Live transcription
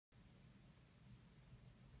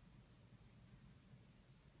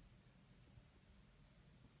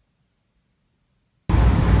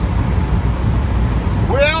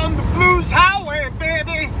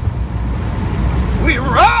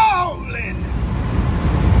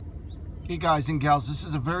Hey guys and gals, this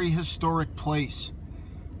is a very historic place.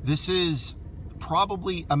 This is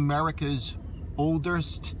probably America's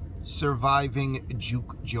oldest surviving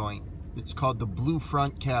juke joint. It's called the Blue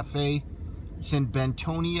Front Cafe. It's in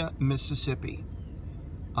Bentonia, Mississippi.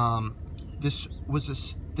 This was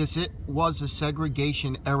a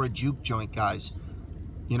segregation era juke joint, guys.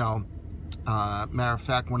 You know, matter of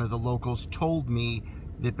fact, one of the locals told me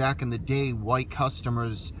that back in the day, white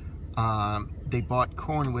customers, they bought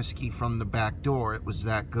corn whiskey from the back door. It was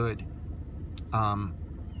that good.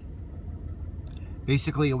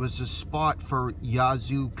 Basically, it was a spot for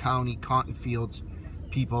Yazoo County cotton fields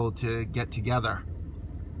people to get together.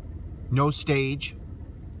 No stage.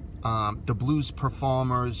 The blues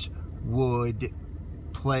performers would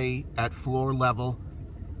play at floor level.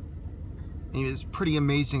 It was a pretty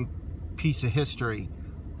amazing piece of history.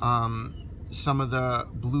 Some of the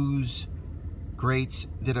blues greats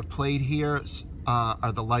that have played here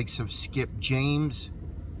are the likes of Skip James,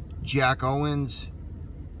 Jack Owens,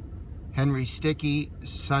 Henry Sticky,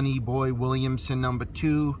 Sonny Boy Williamson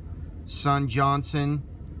 #2, Son Johnson,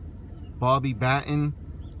 Bobby Batten,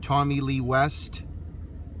 Tommy Lee West.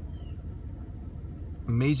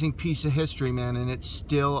 Amazing piece of history, man, and it's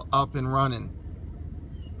still up and running.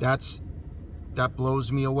 That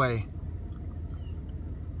blows me away.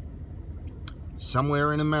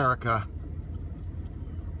 Somewhere in America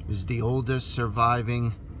is the oldest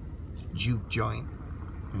surviving juke joint,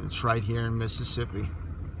 and it's right here in Mississippi.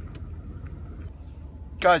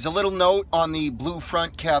 Guys, a little note on the Blue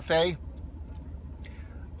Front Cafe.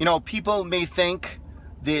 You know, people may think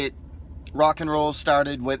that rock and roll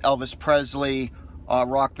started with Elvis Presley,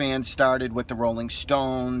 rock band started with the Rolling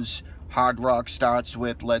Stones, hard rock starts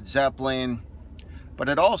with Led Zeppelin, but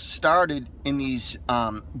it all started in these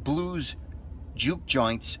blues juke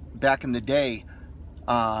joints back in the day.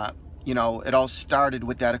 You know, it all started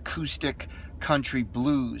with that acoustic country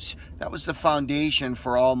blues. That was the foundation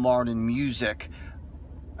for all modern music.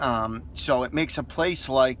 So it makes a place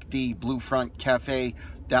like the Blue Front Cafe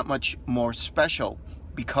that much more special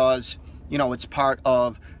because, you know, it's part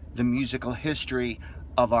of the musical history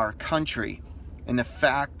of our country. And the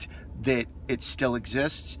fact that it still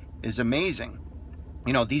exists is amazing.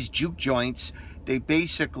 You know, these juke joints, they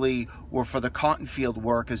basically were for the cotton field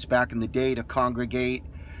workers back in the day to congregate,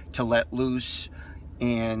 to let loose.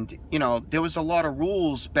 And, you know, there was a lot of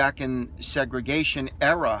rules back in segregation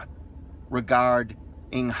era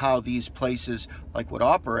regarding how these places would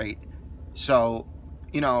operate. So,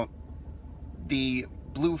 you know, the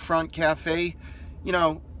Blue Front Cafe, you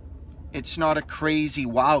know, it's not a crazy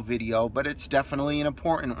wow video, but it's definitely an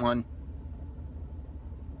important one.